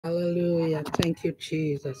Hallelujah. Thank you,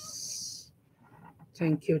 Jesus.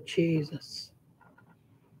 Thank you, Jesus.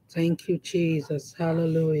 Thank you, Jesus.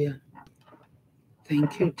 Hallelujah.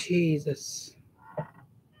 Thank you, Jesus.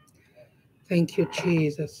 Thank you,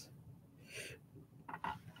 Jesus.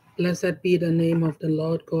 Blessed be the name of the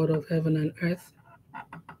Lord God of heaven and earth.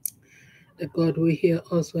 The God will hear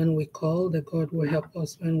us when we call, the God will help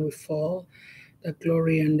us when we fall, the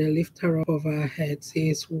glory and the lifter up of our heads. He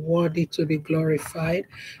is worthy to be glorified.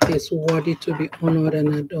 He is worthy to be honored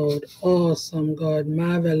and adored. Awesome God,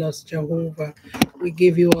 marvelous Jehovah. We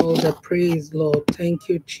give you all the praise, Lord. Thank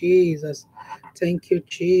you, Jesus. Thank you,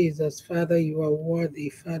 Jesus. Father, you are worthy.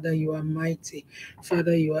 Father, you are mighty.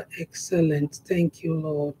 Father, you are excellent. Thank you,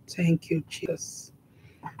 Lord. Thank you, Jesus.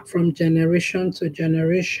 From generation to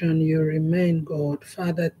generation, you remain God.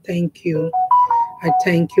 Father, thank you. I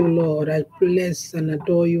thank you, Lord. I bless and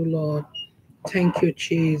adore you, Lord. Thank you,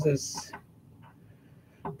 Jesus.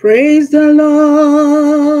 Praise the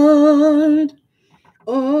Lord,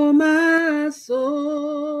 oh my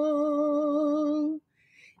soul,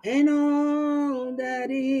 and all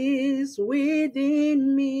that is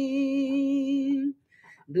within me.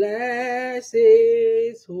 Bless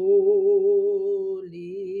his holy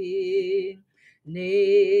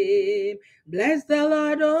name. Bless the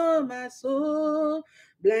Lord, oh my soul.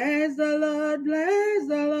 Bless the Lord,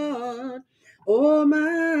 oh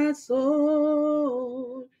my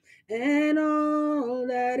soul, and all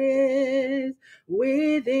that is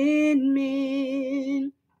within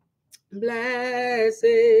me. Bless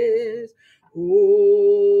his holy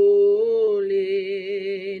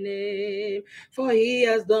name, for he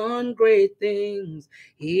has done great things.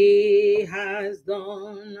 He has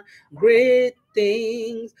done great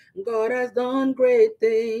things. God has done great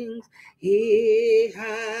things. He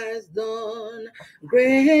has done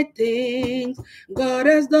great things. God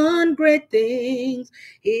has done great things.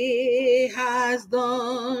 He has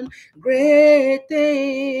done great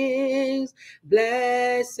things.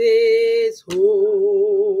 Bless his holy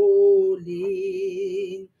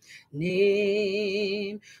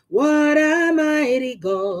name. What a mighty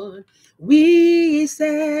God we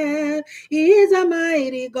serve. He is a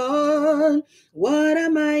mighty God. What a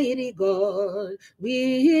mighty God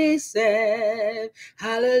we serve.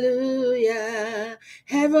 Hallelujah.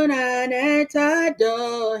 Heaven and earth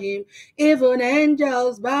adore him. Even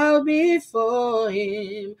angels bow before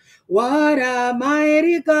him. What a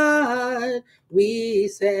mighty God we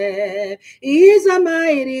serve. He's a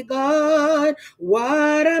mighty God.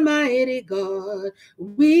 What a mighty God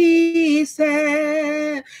we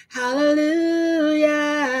serve.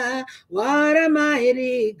 Hallelujah. What a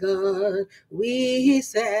mighty God we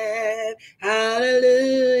serve.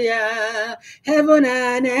 Hallelujah. Heaven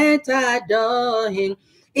and earth adore him.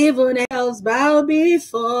 Even else bow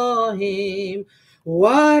before him.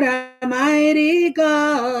 What a mighty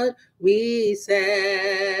God we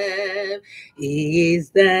serve. He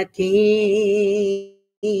is the King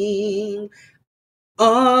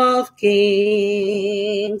of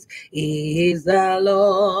kings. He is the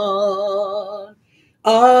Lord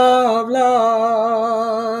of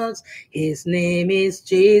lords. His name is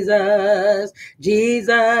Jesus,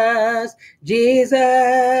 Jesus,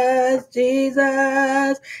 Jesus,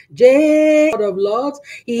 Jesus, Lord of lords.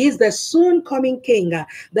 He is the soon coming King, the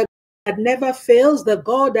God that never fails, the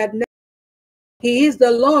God that never. He is the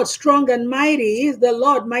Lord strong and mighty. He is the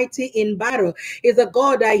Lord mighty in battle. He is the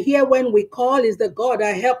God I hear when we call. He is the God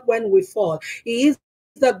I help when we fall. He is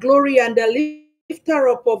the glory and the lifter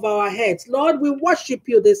up of our heads. Lord, we worship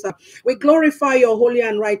you this hour. We glorify your holy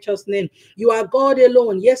and righteous name. You are God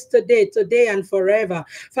alone, yesterday, today, and forever.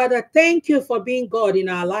 Father, thank you for being God in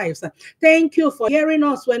our lives. Thank you for hearing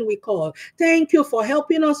us when we call. Thank you for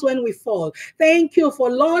helping us when we fall. Thank you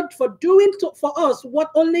for, Lord, for doing for us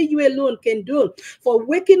what only you alone can do, for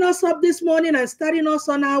waking us up this morning and starting us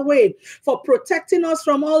on our way, for protecting us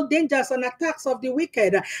from all dangers and attacks of the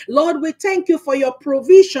wicked. Lord, we thank you for your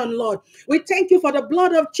provision, Lord. We thank you for the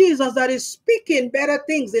blood of Jesus that is speaking better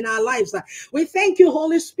things in our lives. We thank you,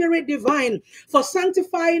 Holy Spirit divine, for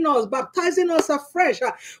sanctifying us, baptizing us afresh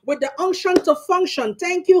with the unction to function.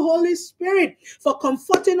 Thank you, Holy Spirit, for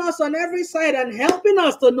comforting us on every side and helping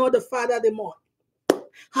us to know the Father the more.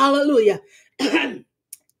 Hallelujah.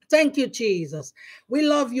 Thank you, Jesus. We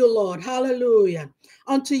love you, Lord. Hallelujah.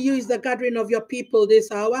 Unto you is the gathering of your people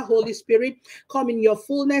this hour. Holy Spirit, come in your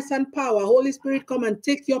fullness and power. Holy Spirit, come and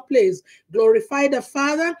take your place. Glorify the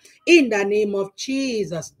Father in the name of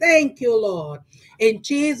Jesus. Thank you, Lord. In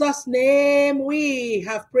Jesus' name we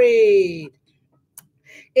have prayed.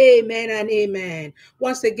 Amen and amen.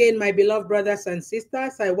 Once again, my beloved brothers and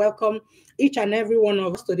sisters, I welcome each and every one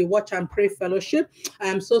of us to the Watch and Pray Fellowship. I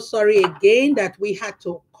am so sorry again that we had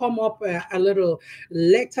to come up a little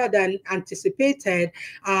later than anticipated.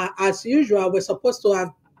 As usual, we're supposed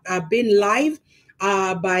to have been live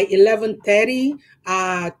by 11:30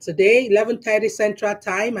 today, 11:30 Central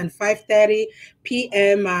Time and 5:30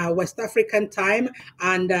 p.m. West African Time,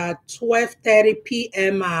 and 12:30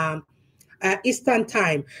 p.m. Eastern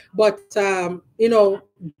Time. But,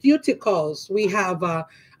 duty calls, we have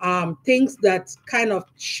things that kind of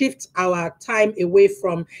shift our time away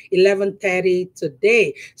from 11:30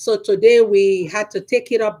 today. So today we had to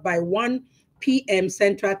take it up by 1 p.m.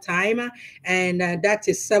 Central Time, and that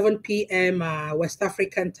is 7 p.m. West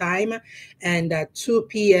African Time, and 2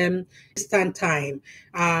 p.m. Eastern Time.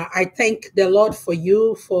 I thank the Lord for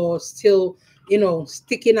you for still,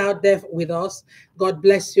 sticking out there with us. God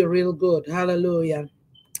bless you real good. Hallelujah.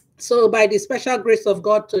 So, by the special grace of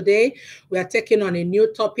God today, we are taking on a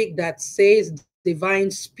new topic that says divine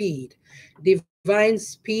speed. Divine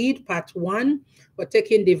speed, part one. We're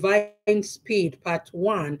taking divine speed, part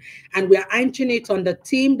one, and we are anchoring it on the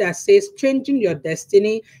theme that says changing your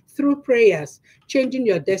destiny through prayers. Changing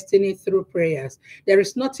your destiny through prayers. There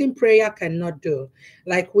is nothing prayer cannot do.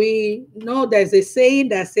 Like we know, there's a saying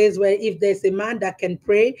that says, well, if there's a man that can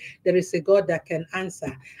pray, there is a God that can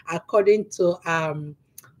answer. According to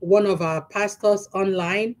one of our pastors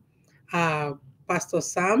online, uh, Pastor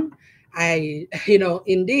Sam,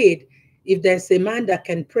 indeed, if there's a man that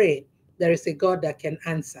can pray, there is a God that can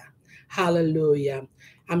answer. Hallelujah.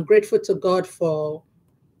 I'm grateful to God for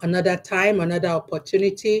another time, another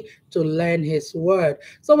opportunity to learn his word.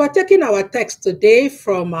 So we're taking our text today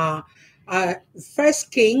from 1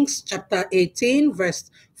 Kings chapter 18, verse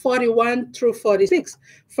 41 through 46.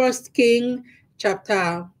 1 King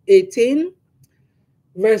chapter 18,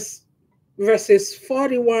 verses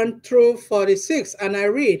 41 through 46. And I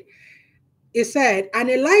read, it said, and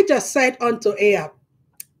Elijah said unto Ahab,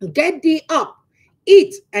 get thee up,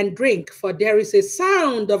 eat and drink, for there is a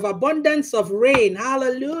sound of abundance of rain.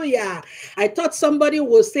 Hallelujah. I thought somebody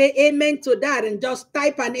would say amen to that and just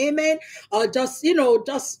type an amen, or just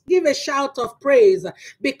give a shout of praise,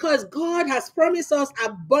 because God has promised us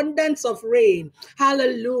abundance of rain.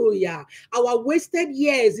 Hallelujah. Our wasted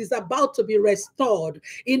years is about to be restored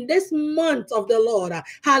in this month of the Lord.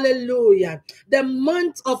 Hallelujah. The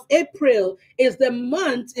month of April is the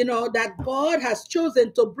month, that God has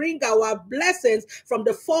chosen to bring our blessings from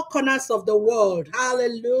the four corners of the world.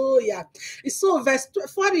 Hallelujah. So verse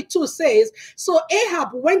 42 says, so Ahab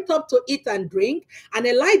went up to eat and drink, and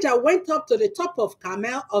Elijah went up to the top of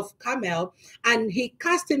Carmel, and he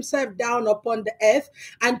cast himself down upon the earth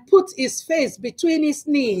and put his face between his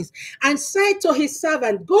knees and said to his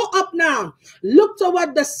servant, go up now, look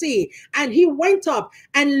toward the sea. And he went up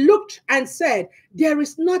and looked and said, there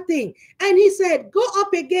is nothing. And he said, go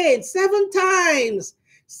up again 7 times.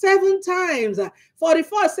 7 times.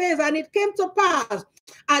 44 says, and it came to pass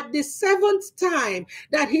at the seventh time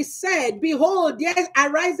that he said, behold, there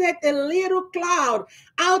ariseth a little cloud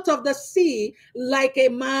out of the sea like a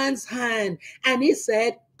man's hand. And he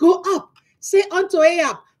said, go up, say unto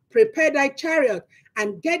Ahab, prepare thy chariot,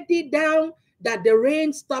 and get thee down, that the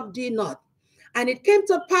rain stop thee not. And it came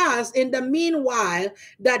to pass in the meanwhile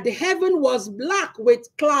that the heaven was black with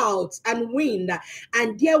clouds and wind,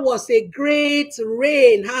 and there was a great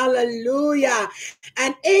rain. Hallelujah.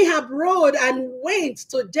 And Ahab rode and went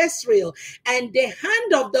to Jezreel, and the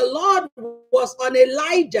hand of the Lord was on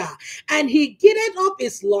Elijah, and he girded up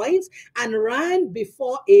his loins and ran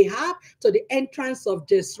before Ahab to the entrance of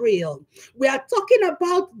Jezreel. We are talking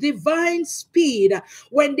about divine speed.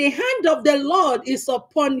 When the hand of the Lord is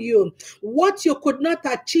upon you, what you could not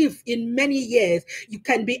achieve in many years, you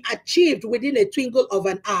can be achieved within a twinkle of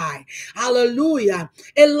an eye. Hallelujah.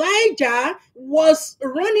 Elijah was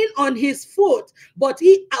running on his foot, but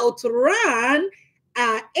he outran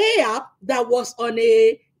Ahab that was on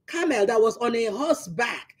a camel, that was on a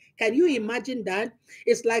horseback. Can you imagine that?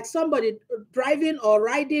 It's like somebody driving or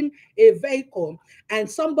riding a vehicle, and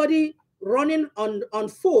somebody running on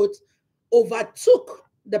foot overtook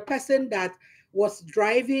the person that was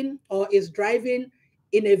driving or is driving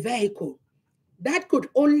in a vehicle. That could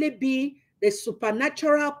only be the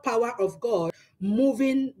supernatural power of God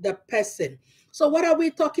moving the person. So, what are we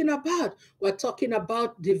talking about? We're talking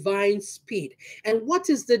about divine speed. And what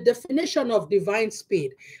is the definition of divine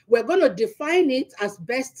speed? We're going to define it as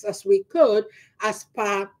best as we could as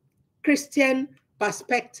per Christian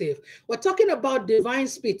perspective. We're talking about divine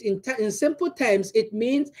speed. In simple terms, it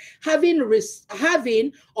means having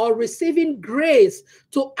or receiving grace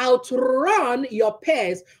to outrun your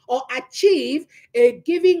peers or achieve a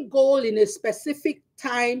given goal in a specific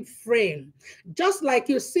time frame. Just like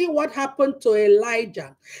you see what happened to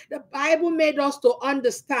Elijah. The Bible made us to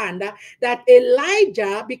understand that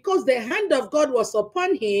Elijah, because the hand of God was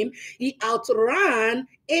upon him, he outran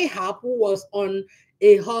Ahab, who was on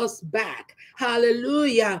a horseback.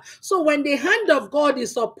 Hallelujah. So when the hand of God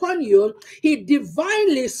is upon you, he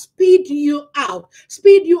divinely speed you up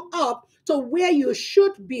to where you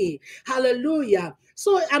should be. Hallelujah.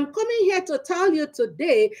 So I'm coming here to tell you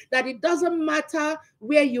today that it doesn't matter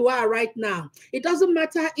where you are right now. It doesn't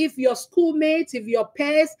matter if your schoolmates, if your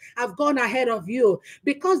peers have gone ahead of you,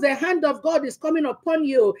 because the hand of God is coming upon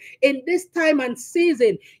you in this time and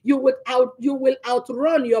season. You will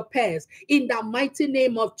outrun your peers in the mighty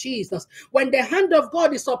name of Jesus. When the hand of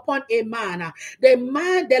God is upon a man,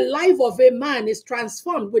 the life of a man is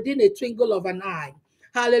transformed within a twinkle of an eye.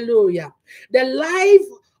 Hallelujah. The life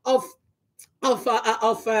of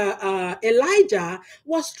Elijah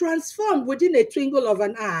was transformed within a twinkle of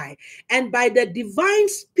an eye. And by the divine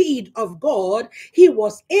speed of God, he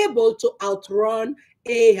was able to outrun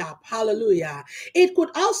Ahab. Hallelujah. It could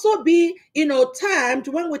also be, termed,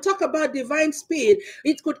 when we talk about divine speed,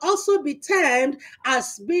 it could also be termed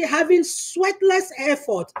as having sweatless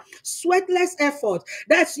effort. Sweatless effort.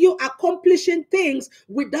 That's you accomplishing things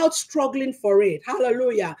without struggling for it.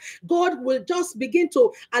 Hallelujah. God will just begin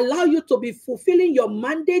to allow you to be fulfilling your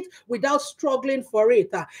mandate without struggling for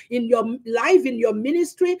it. In your life, in your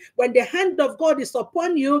ministry, when the hand of God is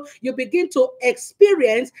upon you, you begin to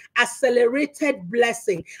experience accelerated blessing,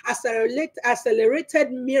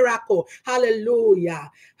 accelerated miracle. Hallelujah.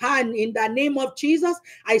 And in the name of Jesus,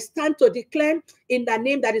 I stand to declare, in the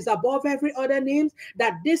name that is above every other name,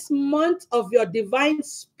 that this month of your divine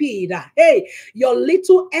speed, your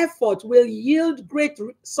little effort will yield great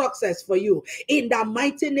success for you. In the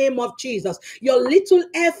mighty name of Jesus, your little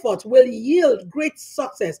effort will yield great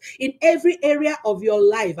success in every area of your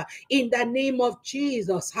life. In the name of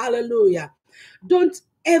Jesus, hallelujah. Don't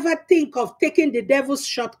ever think of taking the devil's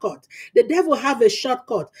shortcut. The devil have a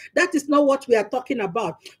shortcut. That is not what we are talking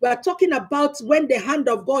about. We are talking about when the hand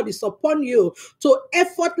of God is upon you to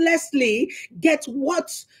effortlessly get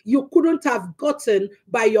what you couldn't have gotten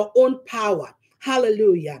by your own power.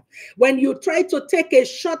 Hallelujah. When you try to take a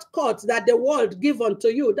shortcut that the world give unto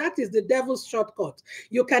you, that is the devil's shortcut.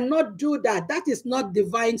 You cannot do that. That is not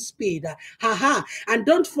divine speed. And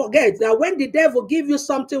don't forget that when the devil give you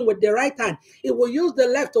something with the right hand, he will use the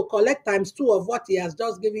left to collect times 2 of what he has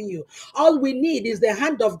just given you. All we need is the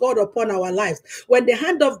hand of God upon our lives. When the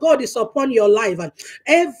hand of God is upon your life,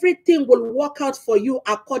 everything will work out for you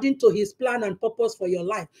according to his plan and purpose for your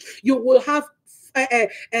life. You will have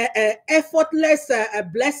effortless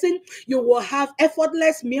blessing. You will have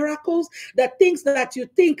effortless miracles. The things that you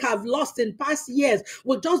think have lost in past years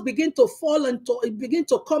will just begin to fall and begin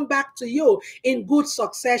to come back to you in good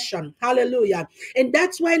succession. Hallelujah. And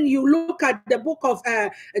that's when you look at the book of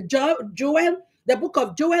Joel. The book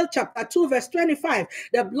of Joel chapter 2 verse 25.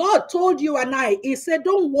 The Lord told you and I, he said,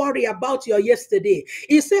 don't worry about your yesterday.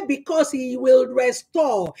 He said, because he will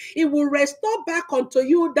restore. He will restore back unto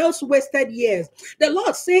you those wasted years. The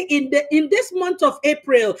Lord say in this month of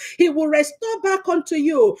April, he will restore back unto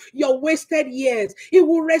you your wasted years. He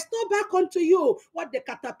will restore back unto you what the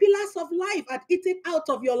caterpillars of life had eaten out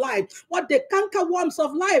of your life, what the cankerworms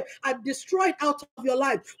of life had destroyed out of your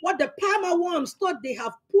life, what the palmerworms thought they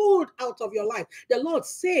have pulled out of your life. The Lord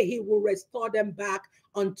say he will restore them back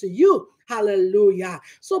unto you. Hallelujah.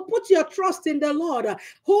 So put your trust in the Lord.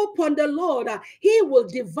 Hope on the Lord. He will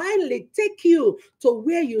divinely take you to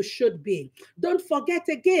where you should be. Don't forget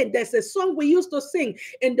again, there's a song we used to sing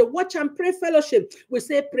in the Watch and Pray Fellowship. We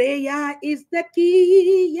say, prayer is the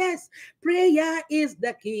key. Yes, prayer is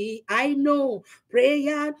the key. I know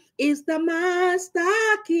prayer is the master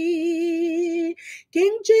key.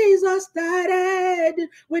 King Jesus started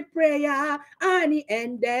with prayer and he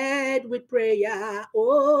ended with prayer.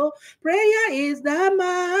 Oh, prayer is the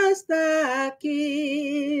master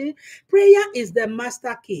key. Prayer is the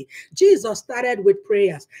master key. Jesus started with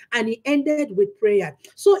prayers and he ended with prayer.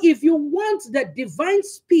 So if you want the divine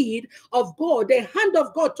speed of God, the hand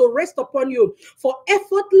of God to rest upon you for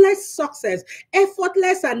effortless success,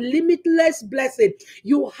 effortless and limitless blessing,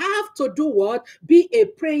 you have to do what? Be a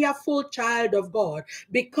prayerful child of God.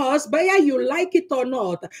 Because whether you like it or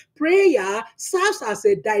not, prayer serves as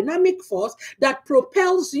a dynamic force that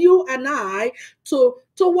propels you and I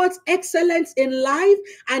towards excellence in life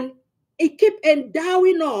and It keep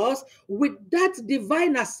endowing us with that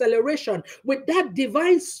divine acceleration, with that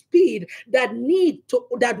divine speed that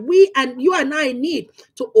we and you and I need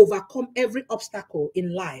to overcome every obstacle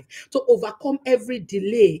in life, to overcome every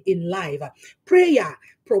delay in life. Prayer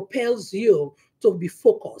propels you to be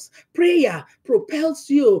focused. Prayer propels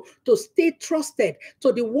you to stay trusted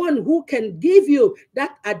to the one who can give you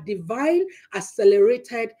that a divine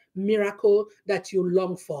accelerated miracle that you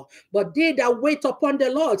long for. But they that wait upon the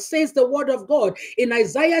Lord, says the word of God in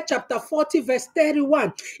Isaiah chapter 40 verse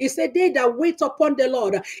 31, he said, they that wait upon the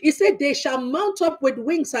Lord, he said, they shall mount up with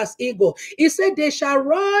wings as eagle. He said, they shall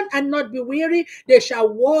run and not be weary, they shall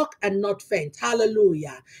walk and not faint.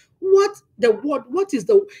 Hallelujah. What is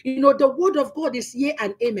the word of God is yea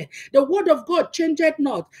and amen. The word of God changeth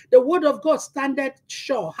not. The word of God standeth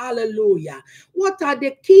sure. Hallelujah. What are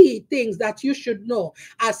the key things that you should know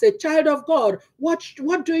as a child of God? What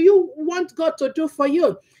do you want God to do for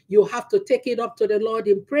you? You have to take it up to the Lord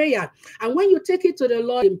in prayer. And when you take it to the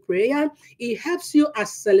Lord in prayer, it helps you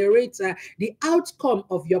accelerate the outcome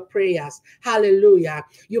of your prayers. Hallelujah.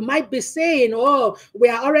 You might be saying, oh, we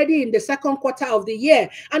are already in the second quarter of the year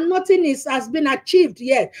and nothing has been achieved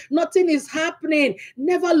yet. Nothing is happening.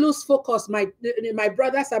 Never lose focus, my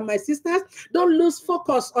brothers and my sisters. Don't lose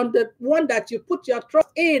focus on the one that you put your trust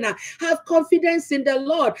in. Have confidence in the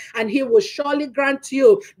Lord, and he will surely grant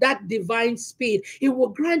you that divine speed. He will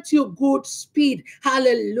grant you good speed.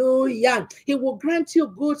 Hallelujah. He will grant you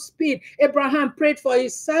good speed. Abraham prayed for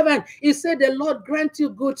his servant. He said, the Lord grant you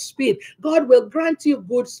good speed. God will grant you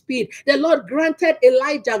good speed. The Lord granted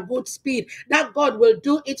Elijah good speed. That God will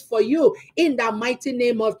do it for you in the mighty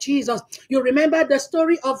name of Jesus. You remember the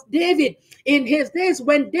story of David in his days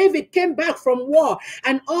when David came back from war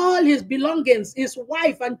and all his belongings, his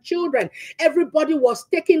wife and children, everybody was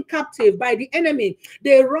taken captive by the enemy.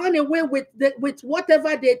 They ran away with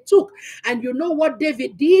whatever they took. And you know what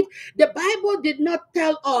David did? The Bible did not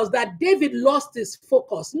tell us that David lost his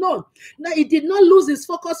focus. No, he did not lose his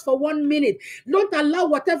focus for 1 minute. Don't allow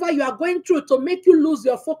whatever you are going through to make you lose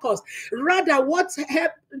your focus. Rather, what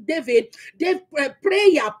helped David,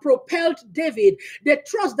 prayer propelled David. The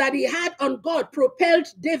trust that he had on God propelled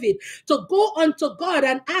David to go unto God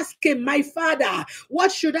and ask him, my father, what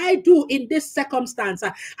should I do in this circumstance?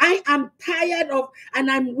 I am tired of and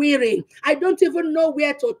I'm weary. I don't even know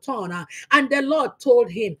where to turn. And the Lord told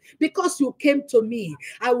him, because you came to me,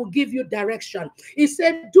 I will give you direction. He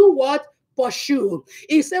said, do what? Pursue.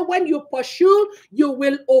 He said, when you pursue, you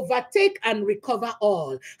will overtake and recover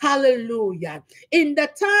all. Hallelujah. In the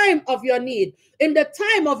time of your need, in the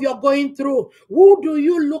time of your going through, who do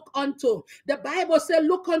you look unto? The Bible says,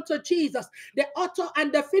 look unto Jesus, the author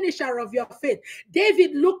and the finisher of your faith.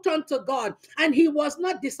 David looked unto God and he was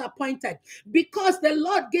not disappointed because the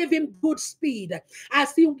Lord gave him good speed.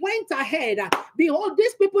 As he went ahead, behold,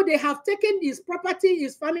 these people, they have taken his property,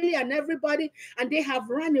 his family and everybody, and they have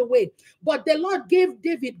run away. But the Lord gave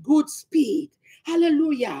David good speed.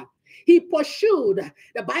 Hallelujah. He pursued.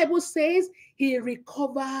 The Bible says he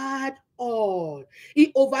recovered all.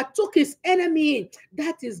 He overtook his enemy.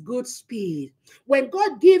 That is good speed. When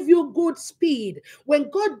God gives you good speed,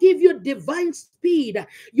 when God gives you divine speed,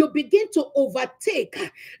 you begin to overtake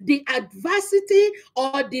the adversity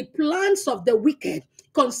or the plans of the wicked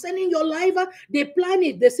concerning your life. They plan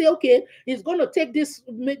it. They say, okay, he's going to take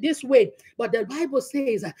this way. But the Bible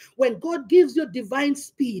says when God gives you divine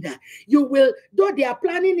speed, you will, though they are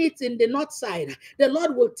planning it in the north side, the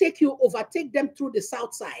Lord will overtake them through the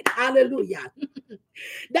south side. Hallelujah.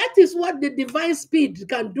 That is what the divine speed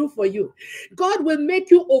can do for you. God will make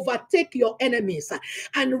you overtake your enemies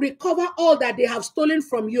and recover all that they have stolen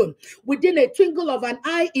from you within a twinkle of an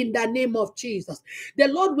eye in the name of Jesus. The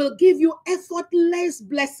Lord will give you effortless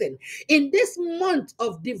blessing in this month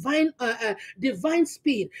of divine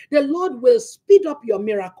speed. The Lord will speed up your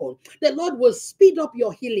miracle. The Lord will speed up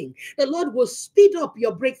your healing. The Lord will speed up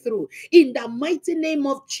your breakthrough in the mighty name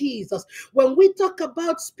of Jesus. When we talk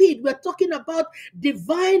about speed, we're talking about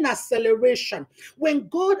divine acceleration. When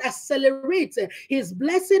God accelerates his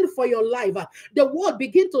blessing for your life, the world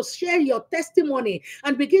begin to share your testimony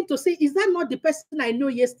and begin to say, is that not the person I knew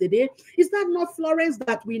yesterday? Is that not Florence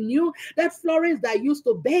that we knew? That Florence that used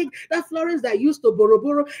to beg? That Florence that used to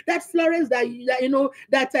borrow? That Florence that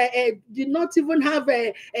did not even have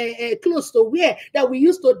clothes to wear, that we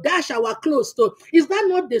used to dash our clothes to? Is that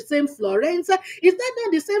not the same Florence? Is that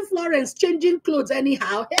not the same Florence changing clothes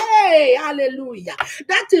anyhow? Hey, hallelujah.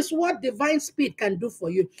 That is what divine speed can do for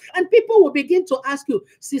you. And people will begin to ask you,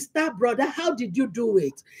 sister, brother, how did you do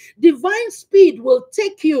it? Divine speed will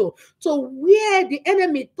take you to where the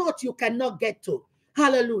enemy thought you cannot get to.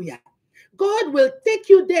 Hallelujah. God will take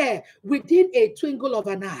you there within a twinkle of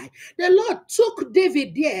an eye. The Lord took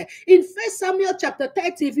David there. In 1 Samuel chapter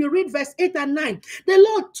 30, if you read verse 8 and 9, the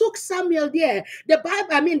Lord took Samuel there.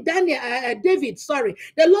 David, sorry.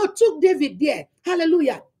 The Lord took David there.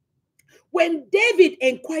 Hallelujah. When David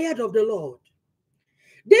inquired of the Lord,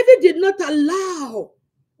 David did not allow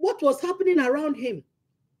what was happening around him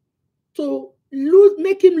to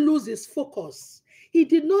make him lose his focus. He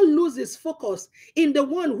did not lose his focus in the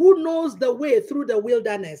one who knows the way through the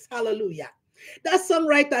wilderness. Hallelujah. That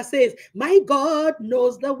songwriter says, my God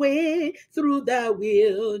knows the way through the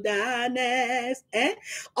wilderness.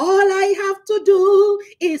 All I have to do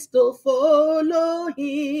is to follow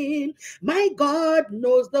him. My God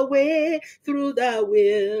knows the way through the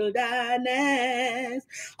wilderness.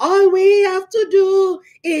 All we have to do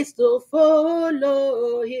is to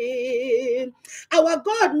follow him. Our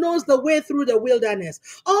God knows the way through the wilderness.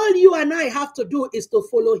 All you and I have to do is to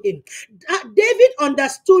follow him. David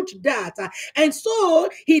understood that. And so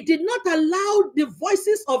he did not allow the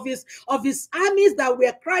voices of his armies that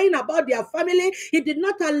were crying about their family. He did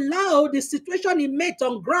not allow the situation he met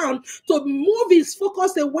on ground to move his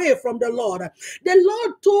focus away from the Lord. The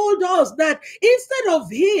Lord told us that instead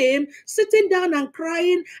of him sitting down and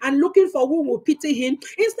crying and looking for who will pity him,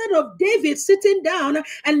 instead of David sitting down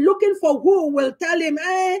and looking for who will tell him,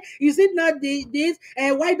 is it not this?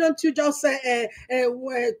 Why don't you just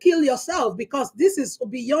kill yourself, because this is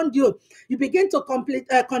beyond you. You begin to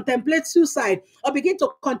contemplate suicide, or begin to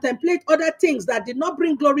contemplate other things that did not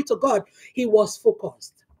bring glory to God. He was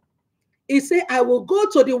focused. He said, I will go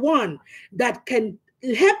to the one that can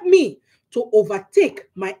help me to overtake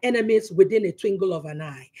my enemies within a twinkle of an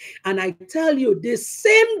eye. And I tell you, the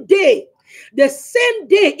same day,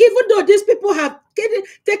 even though these people have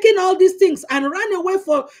taken all these things and ran away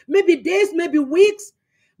for maybe days, maybe weeks,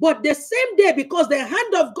 but the same day, because the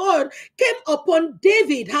hand of God came upon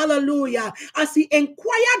David, hallelujah, as he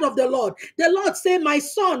inquired of the Lord said, my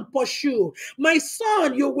son, pursue. My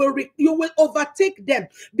son, you will overtake them,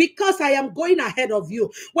 because I am going ahead of you.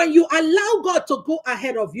 When you allow God to go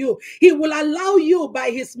ahead of you, he will allow you by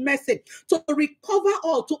his mercy to recover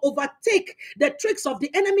all, to overtake the tricks of the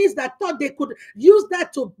enemies that thought they could use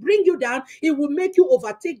that to bring you down. It will make you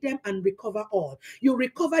overtake them and recover all. You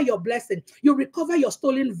recover your blessing. You recover your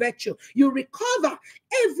stolen virtue. You recover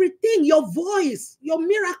everything, your voice, your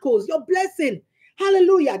miracles, your blessing.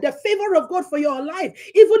 Hallelujah. The favor of God for your life.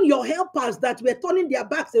 Even your helpers that were turning their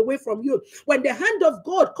backs away from you. When the hand of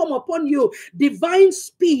God come upon you, divine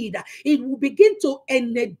speed, it will begin to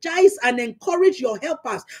energize and encourage your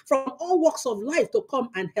helpers from all walks of life to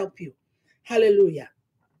come and help you. Hallelujah.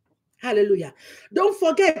 Hallelujah. Don't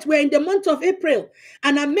forget, we're in the month of April,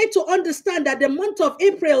 and I'm made to understand that the month of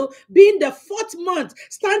April, being the 4th month,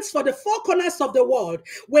 stands for the 4 corners of the world.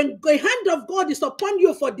 When the hand of God is upon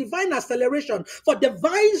you for divine acceleration, for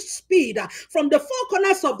divine speed, from the 4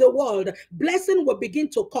 corners of the world, blessing will begin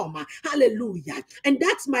to come. Hallelujah. And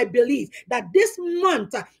that's my belief, that this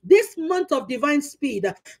month of divine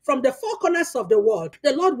speed, from the 4 corners of the world,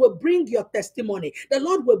 the Lord will bring your testimony. The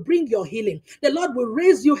Lord will bring your healing. The Lord will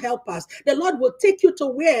raise you helpers. The Lord will take you to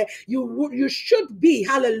where you should be.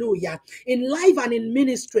 Hallelujah. In life and in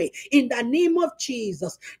ministry. In the name of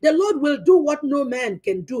Jesus. The Lord will do what no man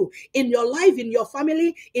can do in your life, in your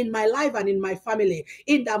family, in my life, and in my family.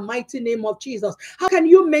 In the mighty name of Jesus. How can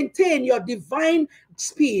you maintain your divine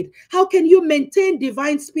speed? How can you maintain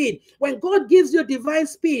divine speed? When God gives you divine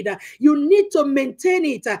speed, you need to maintain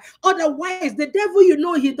it. Otherwise, the devil,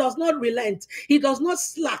 he does not relent. He does not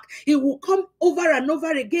slack. He will come over and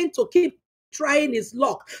over again to keep trying his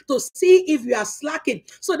luck to see if you are slacking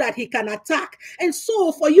so that he can attack. And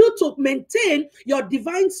so for you to maintain your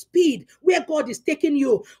divine speed where God is taking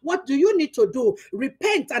you, what do you need to do?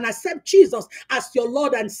 Repent and accept Jesus as your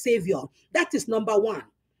Lord and Savior. That is number 1.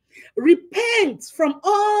 Repent from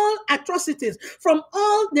all atrocities, from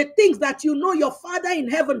all the things that your Father in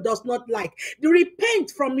heaven does not like.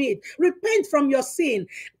 Repent from it. Repent from your sin.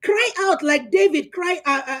 Cry out like David cried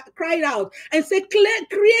out and say,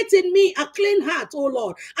 create in me a clean heart, O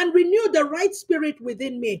Lord, and renew the right spirit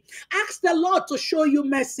within me. Ask the Lord to show you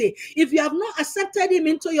mercy. If you have not accepted him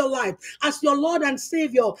into your life as your Lord and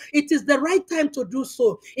Savior, it is the right time to do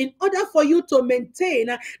so. In order for you to maintain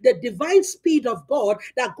the divine speed of God,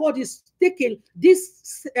 that God is taking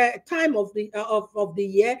this time of the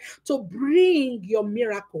year to bring your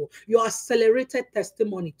miracle, your accelerated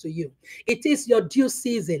testimony to you. It is your due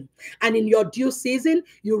season, and in your due season,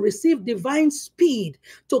 you receive divine speed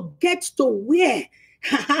to get to where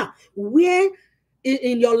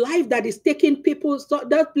in your life that is taking people, so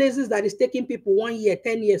those places that is taking people 1 year,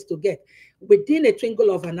 10 years to get. within a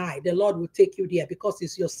twinkle of an eye, the Lord will take you there because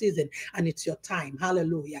it's your season and it's your time.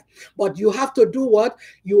 Hallelujah. But you have to do what?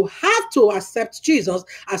 You have to accept Jesus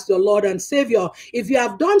as your Lord and Savior. If you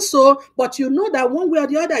have done so, but you know that one way or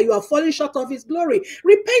the other you are falling short of his glory,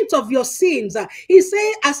 repent of your sins. He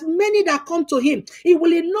said, as many that come to him, he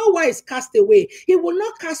will in no wise cast away. He will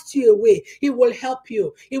not cast you away. He will help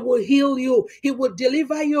you. He will heal you. He will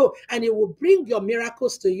deliver you, and he will bring your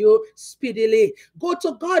miracles to you speedily. Go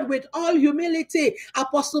to God with all humility.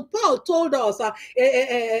 Apostle Paul told us,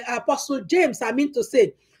 Apostle James, I mean to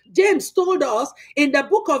say, James told us in the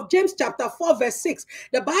book of James chapter 4 verse 6,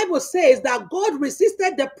 the Bible says that God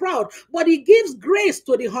resisted the proud, but he gives grace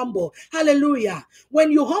to the humble. Hallelujah.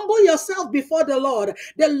 When you humble yourself before the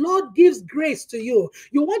Lord gives grace to you.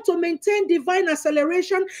 You want to maintain divine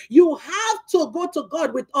acceleration, you have to go to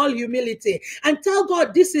God with all humility and tell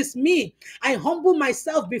God, this is me. I humble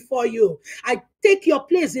myself before you. I take your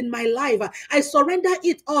place in my life. I surrender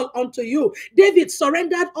it all unto you. David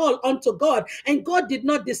surrendered all unto God, and God did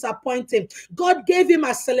not disappoint him. God gave him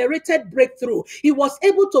accelerated breakthrough. He was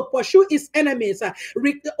able to pursue his enemies,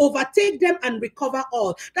 overtake them, and recover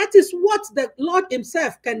all. That is what the Lord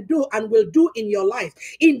himself can do and will do in your life,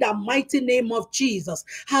 in the mighty name of Jesus.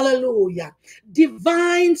 Hallelujah.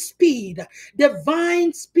 Divine speed.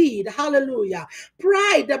 Divine speed. Hallelujah.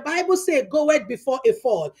 Pride, the Bible says, goeth before a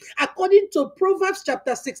fall. According to Proverbs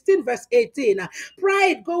chapter 16 verse 18,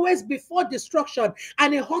 pride goeth before destruction,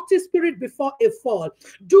 and a haughty spirit before a fall.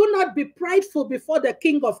 Do not be prideful before the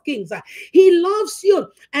King of Kings. He loves you,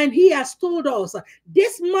 and he has told us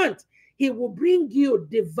this month he will bring you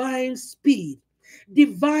divine speed.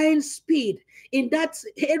 Divine speed in that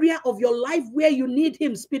area of your life where you need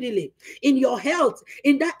him speedily, in your health,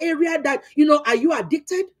 in that area that, are you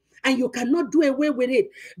addicted? And you cannot do away with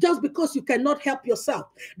it just because you cannot help yourself.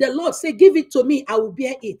 The Lord said, give it to me, I will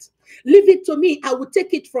bear it. Leave it to me, I will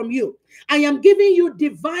take it from you. I am giving you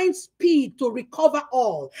divine speed to recover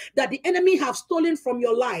all that the enemy have stolen from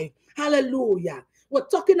your life. Hallelujah. We're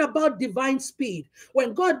talking about divine speed.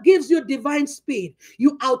 When God gives you divine speed,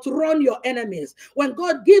 you outrun your enemies. When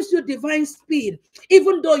God gives you divine speed,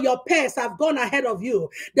 even though your peers have gone ahead of you,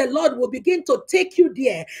 the Lord will begin to take you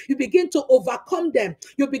there. You begin to overcome them.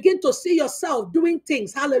 You begin to see yourself doing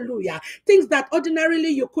things, hallelujah, things that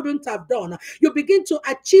ordinarily you couldn't have done. You begin to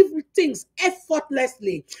achieve things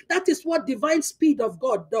effortlessly. That is what divine speed of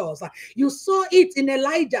God does. You saw it in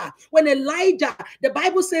Elijah. When Elijah, the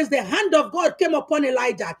Bible says the hand of God came upon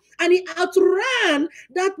Elijah, and he outran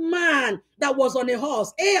that man that was on a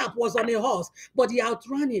horse. Ahab was on a horse, but he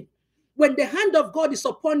outran it. When the hand of God is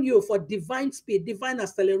upon you for divine speed, divine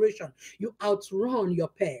acceleration, you outrun your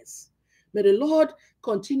peers. May the Lord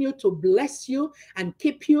continue to bless you and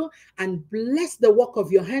keep you and bless the work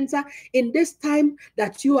of your hands in this time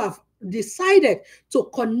that you have decided to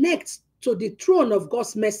connect to the throne of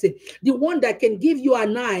God's mercy, the one that can give you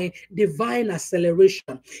and I divine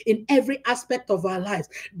acceleration in every aspect of our lives,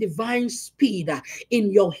 divine speed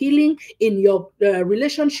in your healing, in your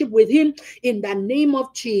relationship with him, in the name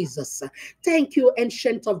of Jesus. Thank you,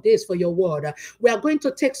 Ancient of Days, for your word. We are going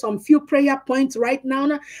to take some few prayer points right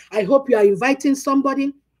now. I hope you are inviting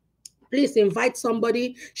somebody. Please invite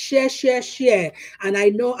somebody, share. And I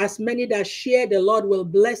know as many that share, the Lord will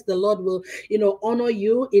bless, the Lord will, honor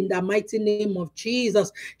you in the mighty name of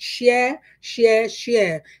Jesus. Share.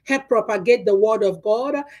 Help propagate the word of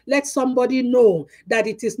God. Let somebody know that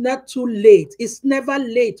it is not too late. It's never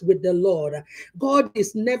late with the Lord. God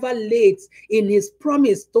is never late in his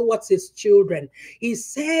promise towards his children. He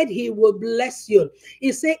said he will bless you.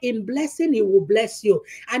 He said in blessing, he will bless you,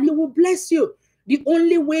 and he will bless you. The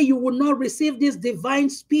only way you will not receive this divine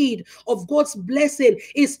speed of God's blessing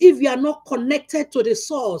is if you are not connected to the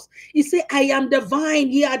source. He said, I am the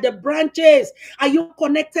vine, ye are the branches. Are you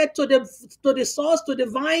connected to the source, to the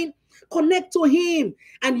vine? Connect to him,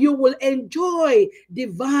 and you will enjoy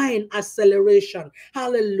divine acceleration.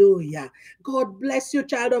 Hallelujah. God bless you,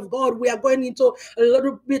 child of God. We are going into a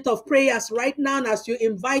little bit of prayers right now as you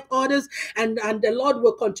invite others, and the Lord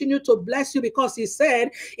will continue to bless you, because he said,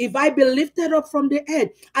 if I be lifted up from the earth,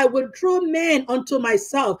 I will draw men unto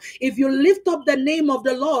myself. If you lift up the name of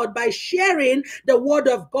the Lord by sharing the word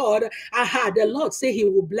of God, the Lord say he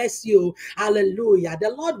will bless you. Hallelujah. The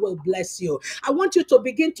Lord will bless you. I want you to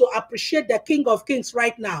begin to appreciate appreciate the King of Kings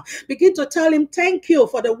right now. Begin to tell him thank you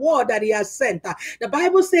for the word that he has sent. The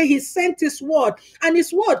Bible says he sent his word, and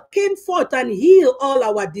his word came forth and healed all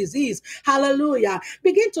our disease. Hallelujah.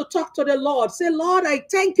 Begin to talk to the Lord. Say, Lord, I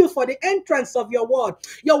thank you for the entrance of your word.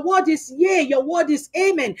 Your word is yea, your word is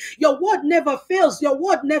amen. Your word never fails. Your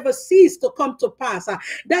word never ceases to come to pass.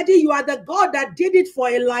 Daddy, you are the God that did it for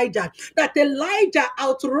Elijah, that Elijah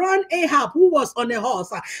outrun Ahab, who was on a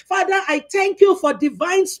horse. Father, I thank you for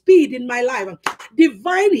divine speed in my life,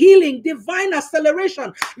 divine healing, divine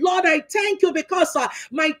acceleration. Lord, I thank you because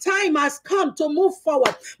my time has come to move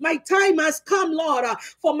forward. My time has come, Lord,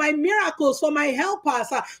 for my miracles, for my helpers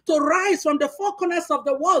to rise from the four corners of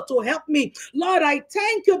the world to help me. Lord, I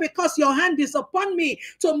thank you because your hand is upon me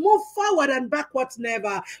to move forward and backwards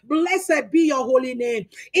never. Blessed be your holy name.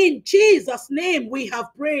 In Jesus' name we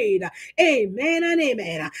have prayed. Amen and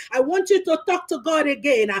amen. I want you to talk to God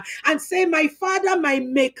again and say, my Father, my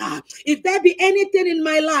Maker, if there be anything in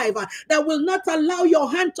my life that will not allow your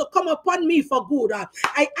hand to come upon me for good,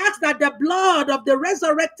 I ask that the blood of the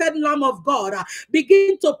resurrected Lamb of God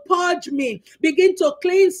begin to purge me, begin to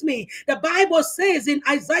cleanse me. The Bible says in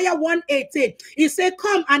Isaiah 1:18, he said,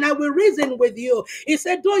 come and I will reason with you. He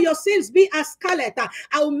said, though your sins be as scarlet,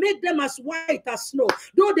 I will make them as white as snow.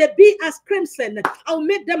 Though they be as crimson, I'll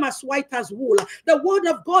make them as white as wool. The word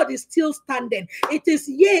of God is still standing. It is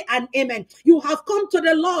yea and amen. You have come to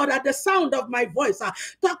the Lord at the sound of my voice.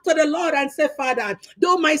 Talk to the Lord and say, Father,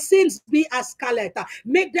 though my sins be as scarlet,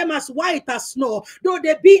 make them as white as snow. Though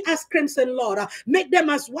they be as crimson, Lord, make them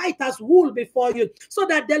as white as wool before you, so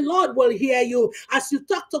that the Lord will hear you. As you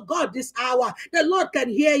talk to God this hour, the Lord can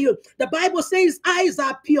hear you. The Bible says eyes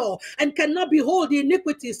are pure and cannot behold the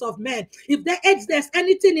iniquities of men. If there's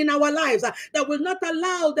anything in our lives that will not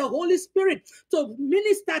allow the Holy Spirit to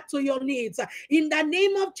minister to your needs, in the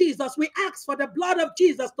name of Jesus, we ask for the blood of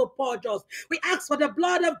Jesus to purge us. We ask for the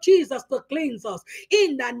blood of Jesus to cleanse us.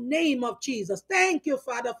 In the name of Jesus. Thank you,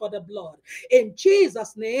 Father, for the blood. In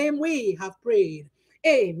Jesus' name we have prayed.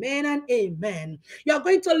 Amen and amen. You are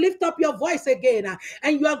going to lift up your voice again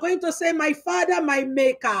and you are going to say, my Father, my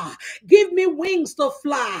Maker, give me wings to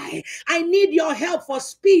fly. I need your help for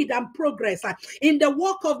speed and progress in the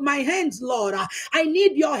work of my hands, Lord. I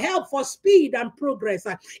need your help for speed and progress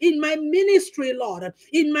in my ministry, Lord,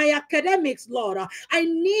 in my academics, Lord. I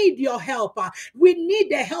need your help. We need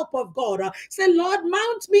the help of God. Say, Lord,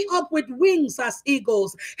 mount me up with wings as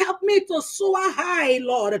eagles. Help me to soar high,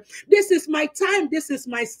 Lord. This is my time. This is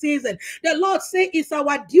my season. The Lord say it's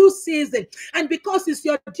our due season. And because it's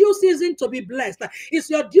your due season to be blessed, it's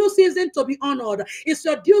your due season to be honored, it's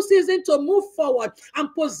your due season to move forward and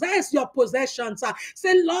possess your possessions.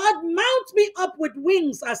 Say, Lord, mount me up with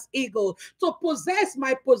wings as eagle to possess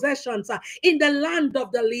my possessions in the land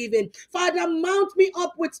of the living. Father, mount me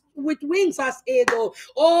up with wings as eagle.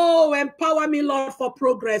 Oh, empower me, Lord, for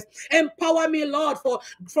progress. Empower me, Lord, for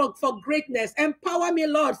greatness. Empower me,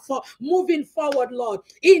 Lord, for moving forward, Lord,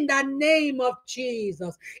 in the name of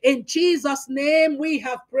Jesus. In Jesus' name we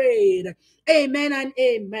have prayed. Amen and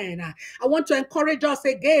amen. I want to encourage us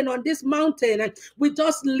again on this mountain. We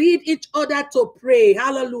just lead each other to pray.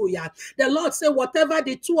 Hallelujah. The Lord said, whatever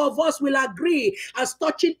the two of us will agree as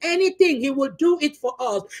touching anything, he will do it for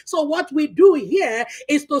us. So what we do here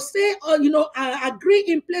is to say, agree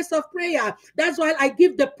in place of prayer. That's why I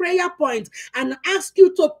give the prayer point and ask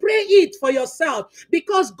you to pray it for yourself,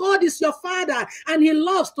 because God is your Father and he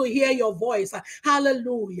loves to hear your voice.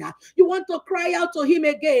 Hallelujah. You want to cry out to him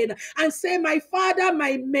again and say, my Father,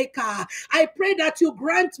 my Maker, I pray that you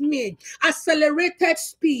grant me accelerated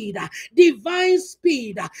speed, divine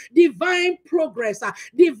progress,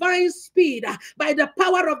 divine speed by the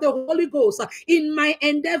power of the Holy Ghost in my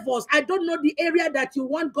endeavors. I don't know the area that you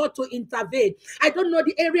want God to intervene. I don't know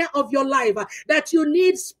the area of your life that you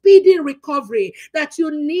need speedy recovery, that you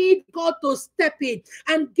need God to step in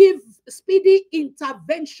and give speedy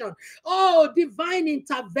intervention. Oh, divine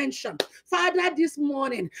intervention. Father, this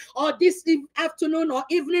morning or this afternoon or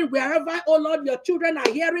evening, wherever, oh Lord, your children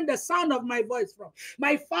are hearing the sound of my voice from,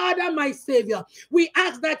 my Father, my Savior, we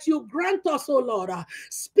ask that you grant us, oh Lord,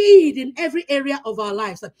 speed in every area of our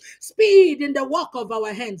lives, speed in the work of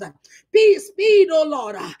our hands, speed, oh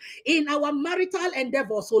Lord, in our marital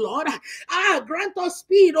endeavors, oh Lord. Grant us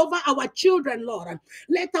speed over our children, Lord.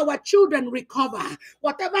 Let our children recover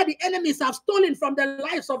whatever the enemies have stolen from the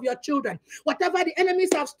lives of your children, whatever the enemies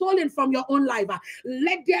have stolen from your own life.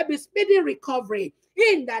 Let there be speedy recovery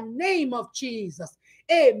in the name of Jesus.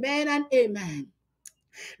 Amen and amen.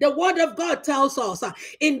 The word of God tells us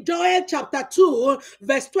in Joel chapter 2,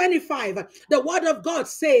 verse 25, the word of God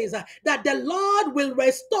says that the Lord will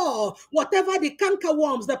restore whatever the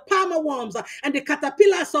cankerworms, the palmerworms, and the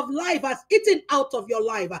caterpillars of life has eaten out of your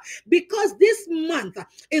life. Because this month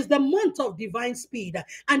is the month of divine speed.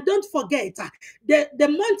 And don't forget, the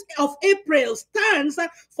month of April stands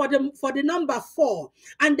for the number 4.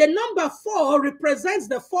 And the number 4 represents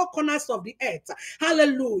the four corners of the earth.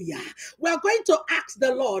 Hallelujah. We are going to ask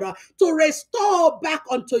the Lord to restore back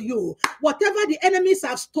unto you whatever the enemies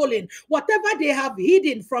have stolen, whatever they have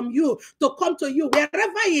hidden from you to come to you,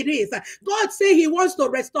 wherever it is. God say he wants to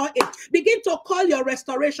restore it. Begin to call your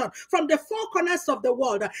restoration from the four corners of the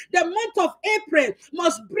world. The month of April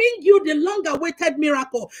must bring you the long-awaited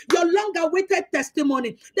miracle, your long-awaited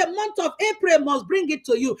testimony. The month of April must bring it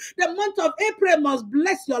to you. The month of April must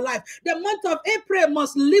bless your life. The month of April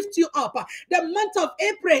must lift you up. The month of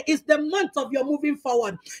April is the month of your moving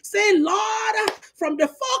forward. Say, Lord, from the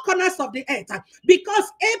four corners of the earth,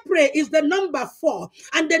 because April is the number 4,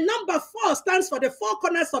 and the number 4 stands for the four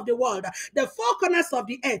corners of the world, the four corners of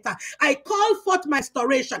the earth. I call forth my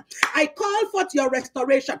restoration. I call forth your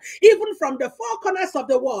restoration, even from the four corners of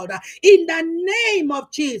the world, in the name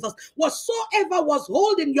of Jesus. Whatsoever was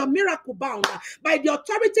holding your miracle bound, by the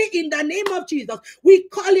authority in the name of Jesus, we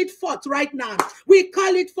call it forth right now. We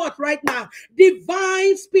call it forth right now.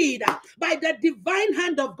 Divine speed, by the divine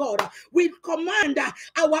hand of God, we command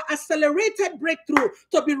our accelerated breakthrough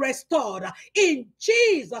to be restored in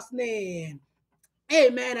Jesus' name.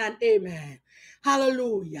 Amen and amen.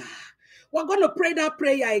 Hallelujah. We're going to pray that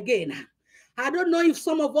prayer again. I don't know if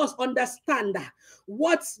some of us understand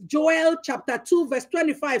what Joel chapter 2 verse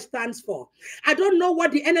 25 stands for. I don't know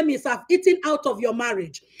what the enemies have eaten out of your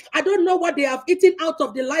marriage. I don't know what they have eaten out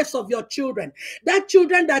of the lives of your children. That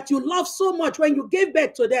children that you love so much, when you gave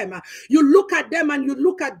birth to them, you look at them and you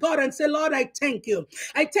look at God and say, Lord, I thank you.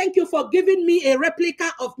 I thank you for giving me a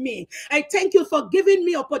replica of me. I thank you for giving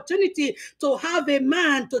me opportunity to have a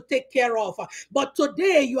man to take care of. But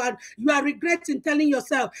today you are regretting, telling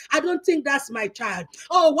yourself, I don't think that's my child.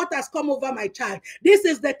 Oh, what has come over my child? This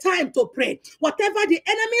is the time to pray. Whatever the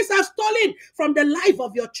enemies have stolen from the life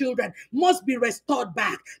of your children must be restored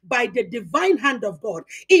back by the divine hand of God.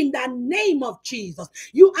 In the name of Jesus,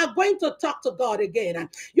 you are going to talk to God again.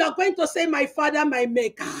 You are going to say, my Father, my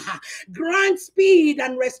Maker, grant speed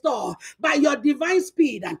and restore by your divine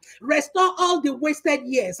speed. Restore all the wasted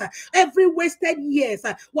years, every wasted years,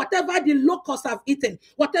 whatever the locusts have eaten,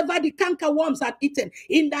 whatever the cankerworms have eaten,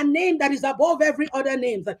 in the name that is above every other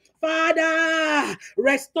name. Father,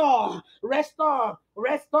 restore, restore,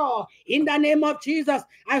 restore. In the name of Jesus,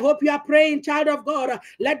 I hope you are praying, child of God.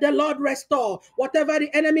 Let the Lord restore whatever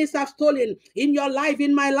the enemies have stolen in your life,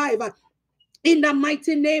 in my life. In the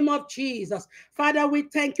mighty name of Jesus. Father, we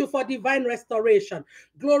thank you for divine restoration.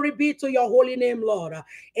 Glory be to your holy name, Lord.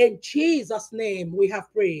 In Jesus' name we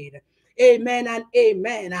have prayed. Amen and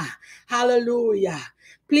amen. Hallelujah.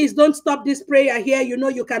 Please don't stop this prayer here. You know,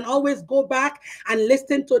 you can always go back and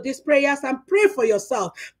listen to these prayers and pray for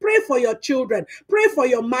yourself. Pray for your children. Pray for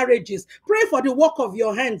your marriages. Pray for the work of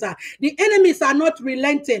your hands. The enemies are not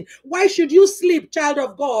relenting. Why should you sleep, child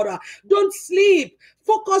of God? Don't sleep.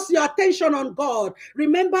 Focus your attention on God.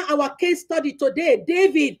 Remember our case study today.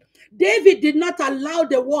 David did not allow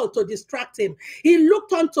the world to distract him. He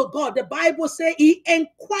looked unto God. The Bible says he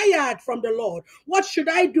inquired from the Lord. What should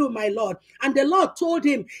I do, my Lord? And the Lord told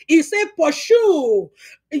him, he said, pursue.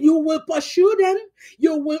 You will pursue them,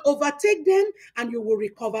 you will overtake them, and you will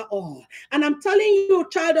recover all. And I'm telling you,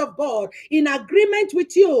 child of God, in agreement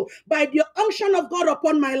with you, by the unction of God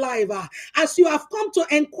upon my life, as you have come to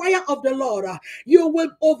inquire of the Lord, you will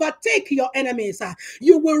overtake your enemies.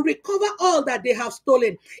 You will recover all that they have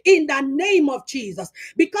stolen in the name of Jesus.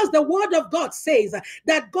 Because the word of God says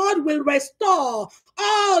that God will restore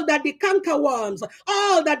all that the cankerworms,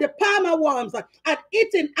 all that the palmerworms had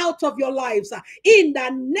eaten out of your lives in the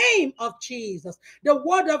name of Jesus. The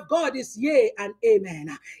word of God is yea and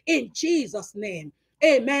amen. In Jesus' name,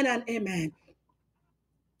 amen and amen.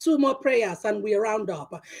 2 more prayers and we round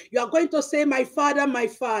up. You are going to say, my Father,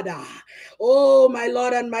 oh, my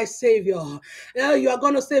Lord and my Savior. You are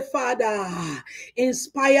going to say, Father,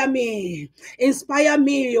 inspire me,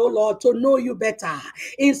 oh Lord, to know you better.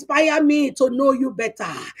 Inspire me to know you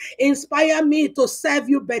better. Inspire me to serve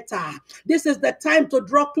you better. This is the time to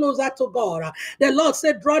draw closer to God. The Lord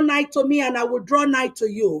said, draw nigh to me and I will draw nigh to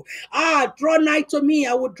you. Draw nigh to me,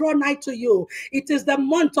 I will draw nigh to you. It is the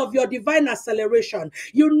month of your divine acceleration.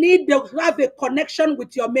 You You need to have a connection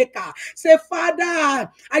with your maker. Say, Father,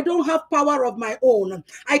 I don't have power of my own.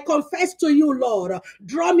 I confess to you, Lord.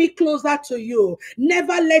 Draw me closer to you.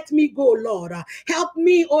 Never let me go, Lord. Help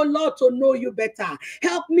me, oh Lord, to know you better.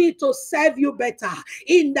 Help me to serve you better.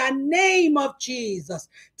 In the name of Jesus.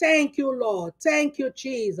 Thank you, Lord. Thank you,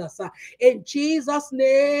 Jesus. In Jesus'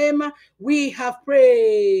 name, we have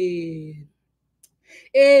prayed.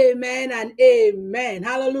 Amen and amen.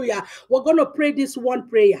 Hallelujah. We're going to pray this one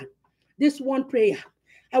prayer. This one prayer.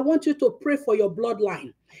 I want you to pray for your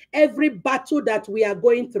bloodline. Every battle that we are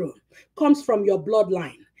going through comes from your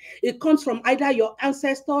bloodline. It comes from either your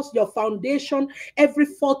ancestors, your foundation, every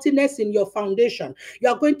faultiness in your foundation. You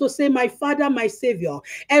are going to say, my Father, my Savior,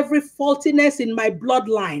 every faultiness in my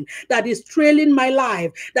bloodline that is trailing my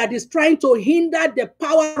life, that is trying to hinder the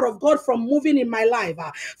power of God from moving in my life.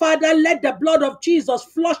 Father, let the blood of Jesus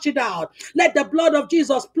flush it out. Let the blood of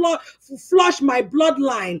Jesus flush my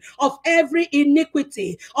bloodline of every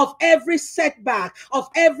iniquity, of every setback, of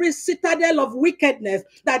every citadel of wickedness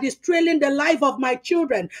that is trailing the life of my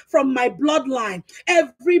children from my bloodline.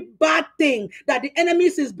 Every bad thing that the enemy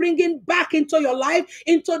is bringing back into your life,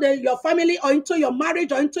 into your family, or into your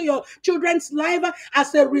marriage, or into your children's life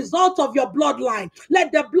as a result of your bloodline.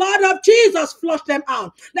 Let the blood of Jesus flush them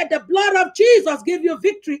out. Let the blood of Jesus give you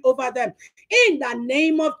victory over them. In the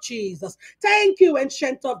name of Jesus. Thank you,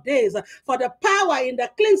 Ancient of Days, for the power in the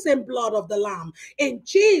cleansing blood of the Lamb. In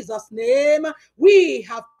Jesus' name, we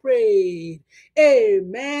have prayed.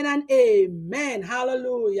 Amen and amen.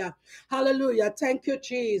 Hallelujah. Hallelujah. Thank you,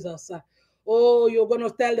 Jesus. Oh, you're going to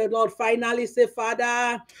tell the Lord finally, say,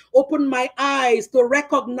 Father, open my eyes to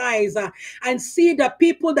recognize and see the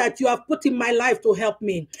people that you have put in my life to help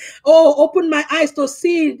me. Oh, open my eyes to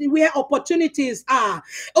see where opportunities are.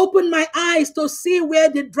 Open my eyes to see where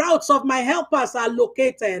the droughts of my helpers are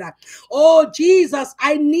located. Oh, Jesus,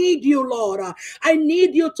 I need you, Lord. I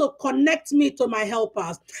need you to connect me to my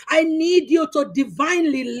helpers. I need you to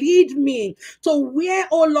divinely lead me to where,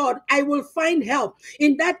 oh Lord, I will find help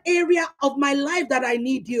in that area of my life that I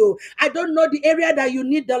need you. I don't know the area that you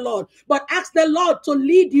need the Lord, but ask the Lord to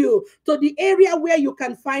lead you to the area where you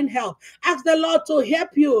can find help. Ask the Lord to help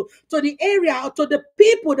you to the area or to the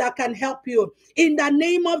people that can help you in the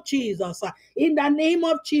name of Jesus. In the name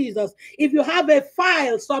of Jesus. If you have a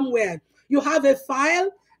file somewhere, you have a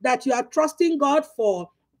file that you are trusting God for.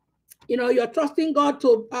 You know, you're trusting God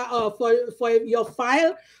to for your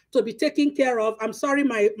file to be taken care of. I'm sorry,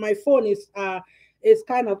 my phone is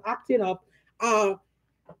kind of acting up.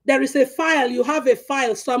 There is a file. You have a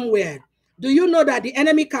file somewhere. Do you know that the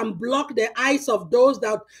enemy can block the eyes of those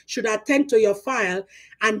that should attend to your file,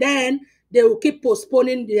 and then they will keep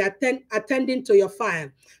postponing the attending to your file?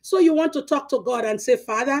 So you want to talk to God and say,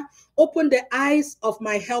 Father, open the eyes of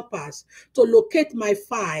my helpers to locate my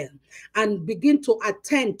file and begin to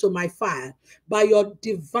attend to my file by your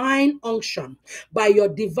divine unction, by your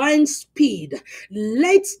divine speed.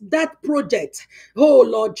 Let that project, oh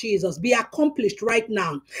Lord Jesus, be accomplished right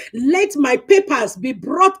now. Let my papers be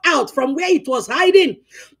brought out from where it was hiding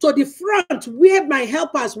to the front where my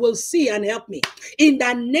helpers will see and help me. In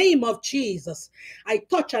the name of Jesus, I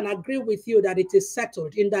touch and agree with you that it is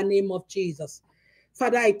settled in the name of Jesus.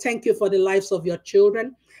 Father, I thank you for the lives of your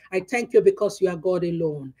children. I thank you because you are God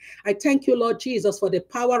alone. I thank you, Lord Jesus, for the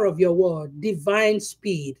power of your word, divine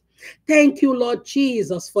speed. Thank you, Lord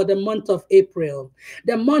Jesus, for the month of April,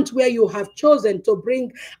 the month where you have chosen to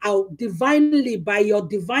bring out divinely by your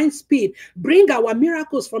divine speed, bring our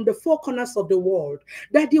miracles from the four corners of the world.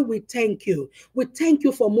 Daddy, we thank you. We thank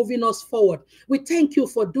you for moving us forward. We thank you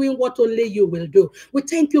for doing what only you will do. We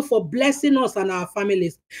thank you for blessing us and our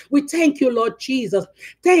families. We thank you, Lord Jesus.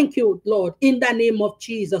 Thank you, Lord, in the name of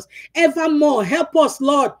Jesus. Evermore, help us,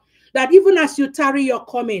 Lord, that even as you tarry your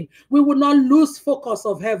coming, we will not lose focus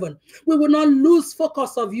of heaven. We will not lose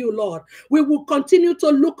focus of you, Lord. We will continue to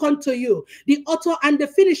look unto you, the author and the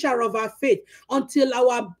finisher of our faith, until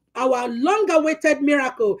our long-awaited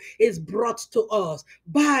miracle is brought to us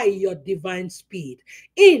by your divine speed.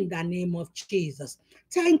 In the name of Jesus.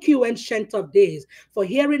 Thank you, Ancient of Days, for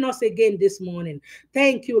hearing us again this morning.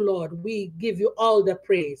 Thank you, Lord. We give you all the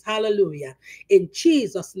praise. Hallelujah. In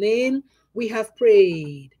Jesus' name, we have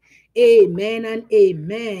prayed. Amen and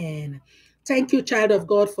amen. Thank you, child of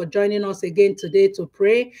God, for joining us again today to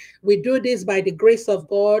pray. We do this by the grace of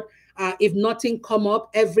God. If nothing come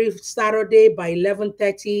up, every Saturday by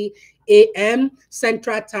 11:30 a.m.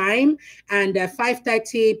 Central Time and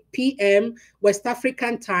 5:30 p.m. West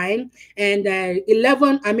African Time and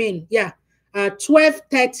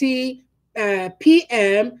 12:30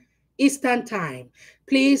 p.m. Eastern Time.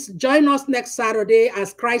 Please join us next Saturday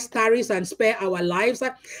as Christ tarries and spare our lives.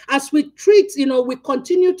 As we treat, we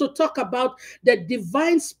continue to talk about the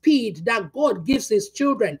divine speed that God gives his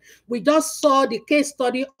children. We just saw the case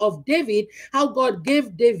study of David, how God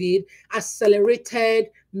gave David accelerated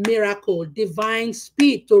miracle, divine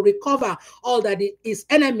speed to recover all that his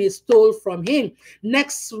enemies stole from him.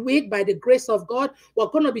 Next week, by the grace of God, we're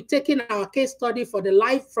going to be taking our case study from the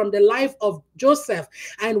life of Joseph,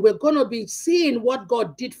 and we're going to be seeing what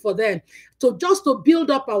God did for them to build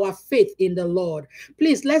up our faith in the Lord.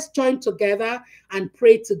 Please, let's join together and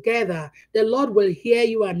pray together. The Lord will hear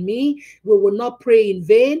you and me. We will not pray in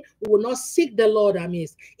vain. We will not seek the Lord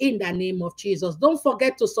amiss, in the name of Jesus. Don't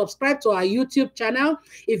forget to subscribe to our YouTube channel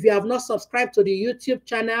if you have not subscribed to the YouTube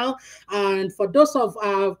channel. And for those of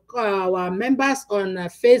our members on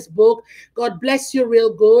Facebook, God bless you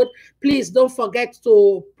real good. Please don't forget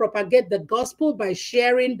to propagate the gospel by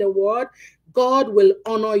sharing the word. God will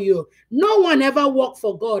honor you. No one ever walk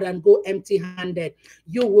for God and go empty-handed.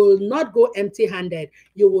 You will not go empty-handed.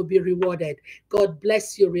 You will be rewarded. God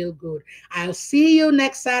bless you real good. I'll see you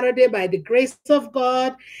next Saturday by the grace of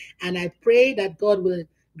God. And I pray that God will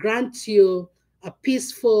grant you a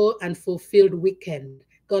peaceful and fulfilled weekend.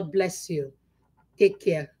 God bless you. Take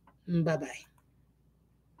care. Bye-bye.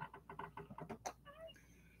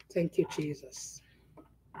 Thank you, Jesus.